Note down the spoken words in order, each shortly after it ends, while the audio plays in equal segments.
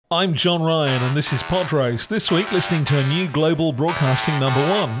I'm John Ryan and this is Pod Roast. This week listening to a new global broadcasting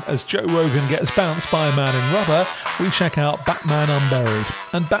 #1. As Joe Rogan gets bounced by a man in rubber, we check out Batman Unburied.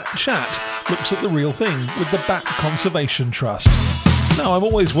 And Bat Chat looks at the real thing with the Bat Conservation Trust. Now, I'm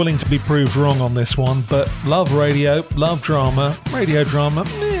always willing to be proved wrong on this one, but love radio, love drama, radio drama,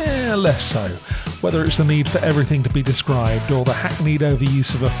 less so. Whether it's the need for everything to be described, or the hackneyed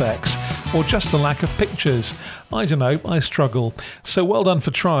overuse of effects, or just the lack of pictures, I don't know, I struggle. So well done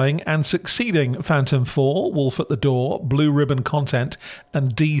for trying and succeeding, Phantom 4, Wolf at the Door, Blue Ribbon Content,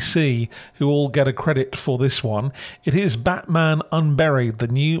 and DC, who all get a credit for this one. It is Batman Unburied, the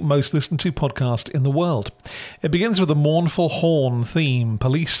new most listened to podcast in the world. It begins with a mournful horn theme,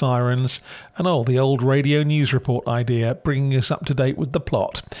 police sirens, and the old radio news report idea, bringing us up to date with the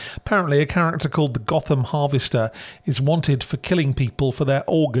plot. Apparently, a character called the Gotham Harvester is wanted for killing people for their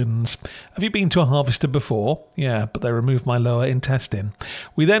organs. Have you been to a harvester before? Yeah, but they removed my lower intestine.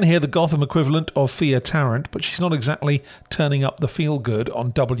 We then hear the Gotham equivalent of Fia Tarrant, but she's not exactly turning up the feel-good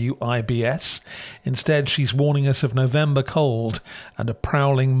on WIBS. Instead, she's warning us of November cold and a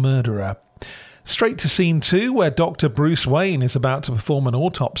prowling murderer. Straight to scene 2, where Dr. Bruce Wayne is about to perform an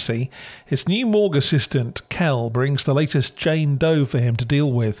autopsy. His new morgue assistant, Kel, brings the latest Jane Doe for him to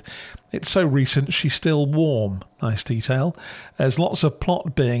deal with. It's so recent she's still warm. Nice detail. There's lots of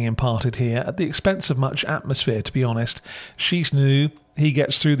plot being imparted here, at the expense of much atmosphere, to be honest. She's new. He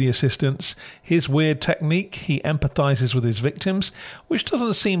gets through the assistance. His weird technique, he empathises with his victims, which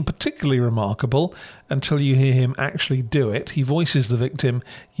doesn't seem particularly remarkable until you hear him actually do it. He voices the victim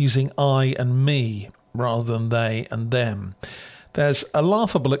using I and me rather than they and them. There's a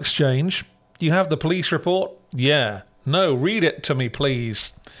laughable exchange. You have the police report? Yeah. No, read it to me,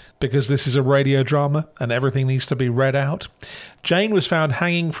 please. Because this is a radio drama and everything needs to be read out. Jane was found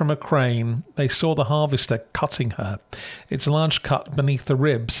hanging from a crane. They saw the harvester cutting her. It's a large cut beneath the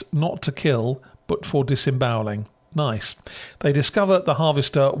ribs, not to kill, but for disemboweling. Nice. They discover the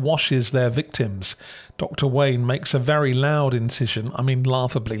harvester washes their victims. Dr. Wayne makes a very loud incision,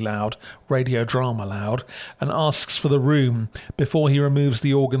 laughably loud, radio drama loud, and asks for the room before he removes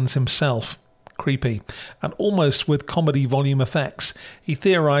the organs himself. Creepy. And almost with comedy volume effects, he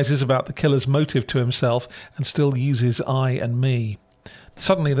theorises about the killer's motive to himself and still uses I and me.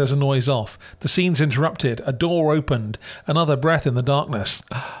 Suddenly there's a noise off. The scene's interrupted. A door opened. Another breath in the darkness.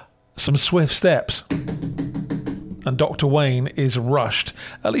 Some swift steps. And Dr. Wayne is rushed.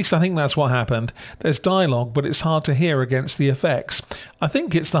 At least I think that's what happened. There's dialogue, but it's hard to hear against the effects. I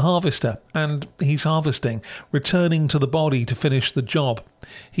think it's the harvester, and he's harvesting, returning to the body to finish the job.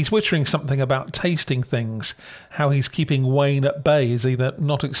 He's whittering something about tasting things. How he's keeping Wayne at bay is either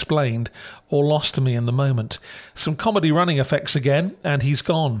not explained or lost to me in the moment. Some comedy running effects again, and he's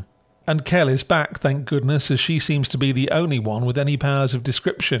gone. And Kel is back, thank goodness, as she seems to be the only one with any powers of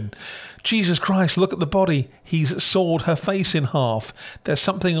description. Jesus Christ, look at the body. He's sawed her face in half. There's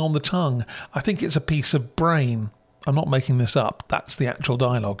something on the tongue. I think it's a piece of brain. I'm not making this up. That's the actual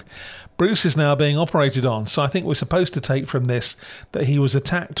dialogue. Bruce is now being operated on, so I think we're supposed to take from this that he was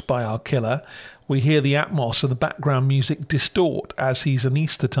attacked by our killer. We hear the atmos and the background music distort as he's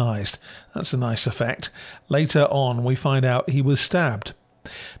anaesthetised. That's a nice effect. Later on, we find out he was stabbed.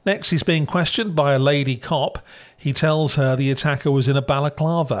 Next, he's being questioned by a lady cop. He tells her the attacker was in a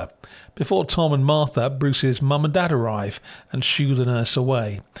balaclava. Before Tom and Martha, Bruce's mum and dad arrive and shoo the nurse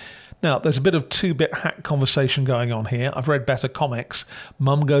away. Now, there's a bit of 2-bit hack conversation going on here. I've read better comics.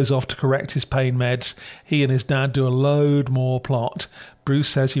 Mum goes off to correct his pain meds. He and his dad do a load more plot. Bruce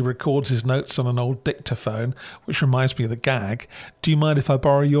says he records his notes on an old dictaphone, which reminds me of the gag. Do you mind if I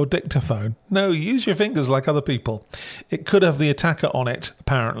borrow your dictaphone? No, use your fingers like other people. It could have the attacker on it,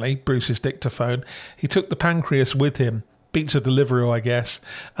 apparently, Bruce's dictaphone. He took the pancreas with him. Pizza Deliveroo, I guess.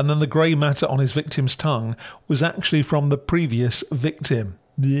 And then the grey matter on his victim's tongue was actually from the previous victim.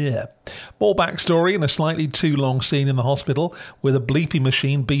 Yeah. More backstory in a slightly too long scene in the hospital with a bleepy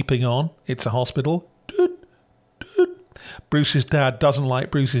machine beeping on. It's a hospital. Bruce's dad doesn't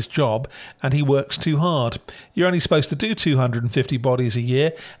like Bruce's job and he works too hard. You're only supposed to do 250 bodies a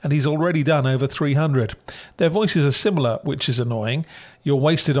year and he's already done over 300. Their voices are similar, which is annoying. You're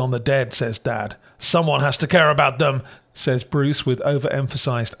wasted on the dead, says Dad. Someone has to care about them, says Bruce with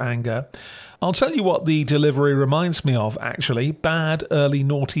overemphasised anger. I'll tell you what the delivery reminds me of, actually. Bad early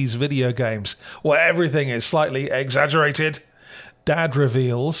noughties video games, where everything is slightly exaggerated. Dad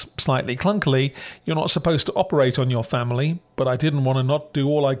reveals, slightly clunkily, "You're not supposed to operate on your family, but I didn't want to not do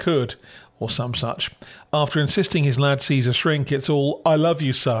all I could," or some such. After insisting his lad sees a shrink, it's all, "I love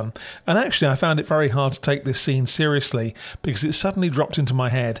you, son." And actually I found it very hard to take this scene seriously because it suddenly dropped into my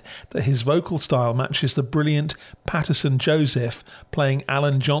head that his vocal style matches the brilliant Patterson Joseph playing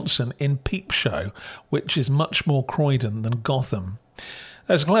Alan Johnson in Peep Show, which is much more Croydon than Gotham.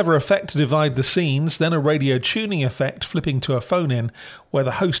 There's a clever effect to divide the scenes, then a radio tuning effect flipping to a phone-in where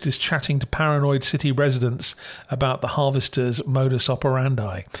the host is chatting to paranoid city residents about the Harvester's modus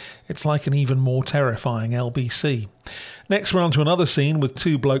operandi. It's like an even more terrifying LBC. Next we're on to another scene with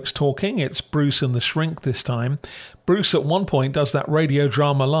two blokes talking. It's Bruce and the Shrink this time. Bruce at one point does that radio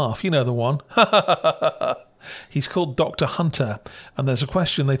drama laugh, you know the one. He's called Dr. Hunter, and there's a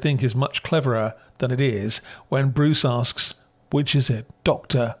question they think is much cleverer than it is when Bruce asks, "Which is it,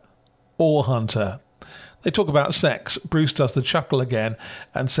 Doctor or Hunter?" They talk about sex. Bruce does the chuckle again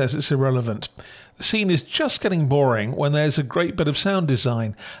and says it's irrelevant. The scene is just getting boring when there's a great bit of sound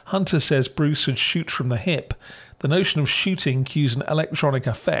design. Hunter says Bruce should shoot from the hip. The notion of shooting cues an electronic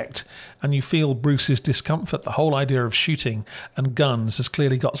effect, and you feel Bruce's discomfort. The whole idea of shooting and guns has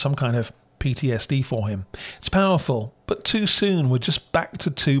clearly got some kind of PTSD for him. It's powerful, but too soon we're just back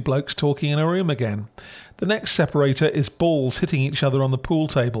to two blokes talking in a room again. The next separator is balls hitting each other on the pool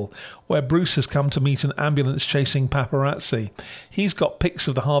table, where Bruce has come to meet an ambulance-chasing paparazzi. He's got pics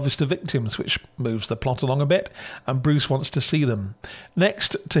of the Harvester victims, which moves the plot along a bit, and Bruce wants to see them.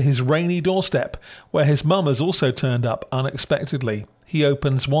 Next, to his rainy doorstep, where his mum has also turned up unexpectedly. He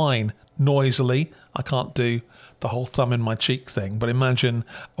opens wine, noisily. I can't do the whole thumb in my cheek thing, but imagine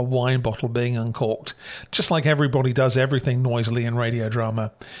a wine bottle being uncorked, just like everybody does everything noisily in radio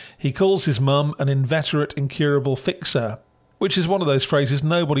drama. He calls his mum an inveterate, incurable fixer, which is one of those phrases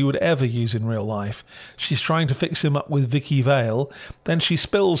nobody would ever use in real life. She's trying to fix him up with Vicky Vale, then she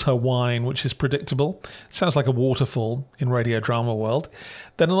spills her wine, which is predictable. Sounds like a waterfall in radio drama world.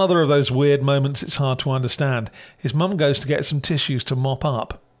 Then another of those weird moments it's hard to understand. His mum goes to get some tissues to mop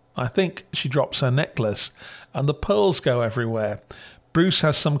up. I think she drops her necklace, and the pearls go everywhere. Bruce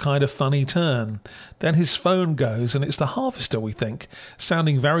has some kind of funny turn. Then his phone goes, and it's the Harvester, we think,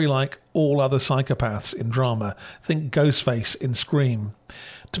 sounding very like all other psychopaths in drama. Think Ghostface in Scream.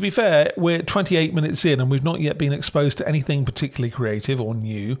 To be fair, we're 28 minutes in and we've not yet been exposed to anything particularly creative or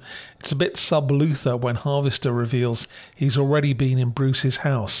new. It's a bit sub-Luther when Harvester reveals he's already been in Bruce's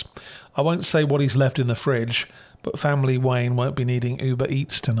house. I won't say what he's left in the fridge, but Family Wayne won't be needing Uber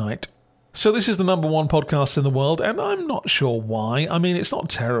Eats tonight. So this is the number one podcast in the world, and I'm not sure why. I mean, it's not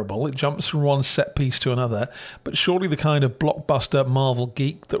terrible. It jumps from one set piece to another, but surely the kind of blockbuster Marvel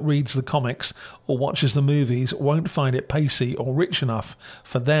geek that reads the comics or watches the movies won't find it pacey or rich enough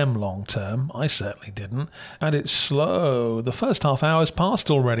for them long term. I certainly didn't. And it's slow. The first half hour's passed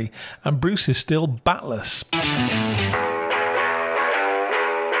already, and Bruce is still batless.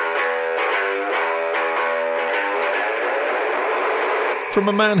 From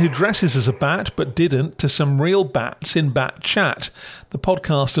a man who dresses as a bat but didn't to some real bats in Bat Chat, the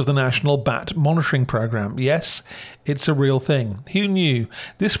podcast of the National Bat Monitoring Programme. Yes, it's a real thing. Who knew?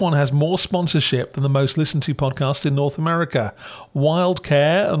 This one has more sponsorship than the most listened to podcast in North America. Wild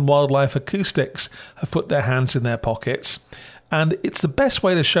Care and Wildlife Acoustics have put their hands in their pockets. And it's the best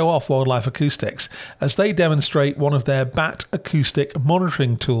way to show off Wildlife Acoustics as they demonstrate one of their bat acoustic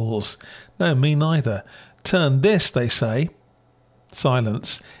monitoring tools. No, me neither. Turn this, they say,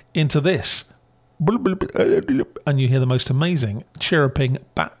 silence, into this, and you hear the most amazing chirruping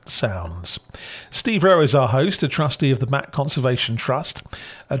bat sounds. Steve Rowe is our host, a trustee of the Bat Conservation Trust.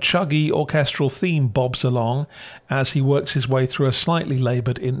 A chuggy orchestral theme bobs along as he works his way through a slightly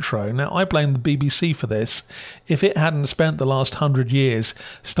laboured intro. Now, I blame the BBC for this. If it hadn't spent the last 100 years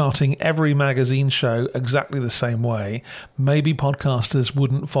starting every magazine show exactly the same way, maybe podcasters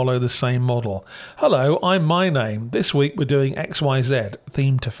wouldn't follow the same model. Hello, I'm My Name. This week we're doing XYZ,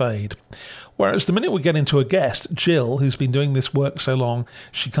 theme to fade. Whereas the minute we get into a guest, Jill, who's been doing this work so long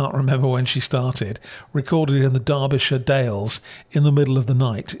she can't remember when she started, recorded in the Derbyshire Dales in the middle of the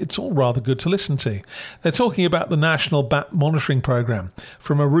night, it's all rather good to listen to. They're talking about the National Bat Monitoring Programme,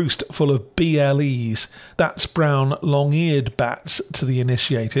 from a roost full of BLEs, that's brown long-eared bats to the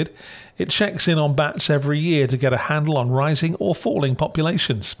initiated. It checks in on bats every year to get a handle on rising or falling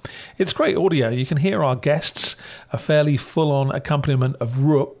populations. It's great audio. You can hear our guests, a fairly full-on accompaniment of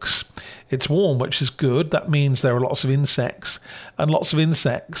rooks. It's warm, which is good. That means there are lots of insects, and lots of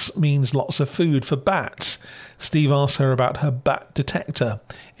insects means lots of food for bats. Steve asks her about her bat detector.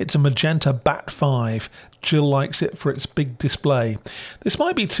 It's a Magenta Bat 5. Jill likes it for its big display. This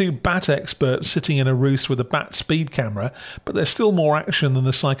might be two bat experts sitting in a roost with a bat speed camera, but there's still more action than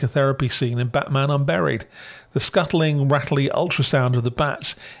the psychotherapy scene in Batman Unburied. The scuttling, rattly ultrasound of the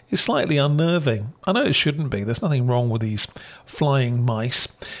bats is slightly unnerving. I know it shouldn't be. There's nothing wrong with these flying mice.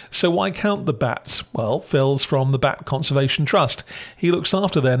 So why count the bats? Well, Phil's from the Bat Conservation Trust. He looks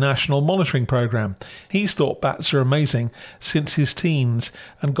after their national monitoring program. He's thought bats are amazing since his teens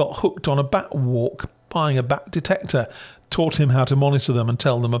and got hooked on a bat walk. Buying a bat detector taught him how to monitor them and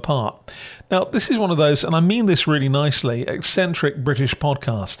tell them apart. Now, this is one of those, and I mean this really nicely, eccentric British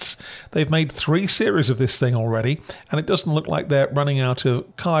podcasts. They've made 3 series of this thing already, and it doesn't look like they're running out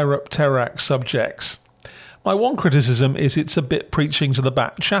of chiropterac subjects. My one criticism is it's a bit preaching to the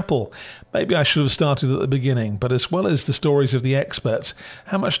Bat Chapel. Maybe I should have started at the beginning, but as well as the stories of the experts,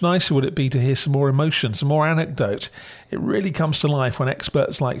 how much nicer would it be to hear some more emotion, some more anecdote? It really comes to life when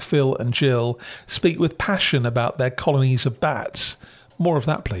experts like Phil and Jill speak with passion about their colonies of bats. More of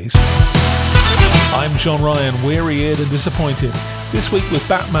that, please. I'm John Ryan, weary-eared and disappointed. This week with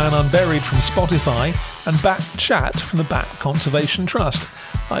Batman Unburied from Spotify and Bat Chat from the Bat Conservation Trust.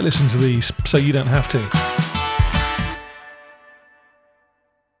 I listen to these so you don't have to.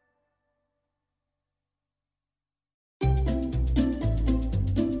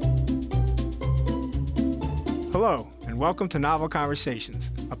 Hello, and welcome to Novel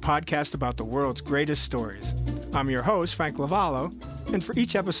Conversations, a podcast about the world's greatest stories. I'm your host, Frank Lavallo, and for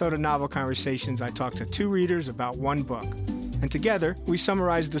each episode of Novel Conversations, I talk to 2 readers about one book. And together, we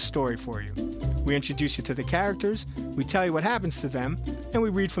summarize the story for you. We introduce you to the characters, we tell you what happens to them, and we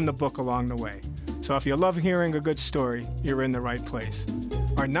read from the book along the way. So if you love hearing a good story, you're in the right place.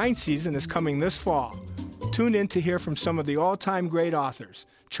 Our 9th season is coming this fall. Tune in to hear from some of the all-time great authors,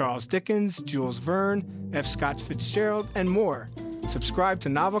 Charles Dickens, Jules Verne, F. Scott Fitzgerald, and more. Subscribe to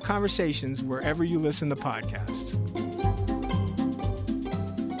Novel Conversations wherever you listen to podcasts.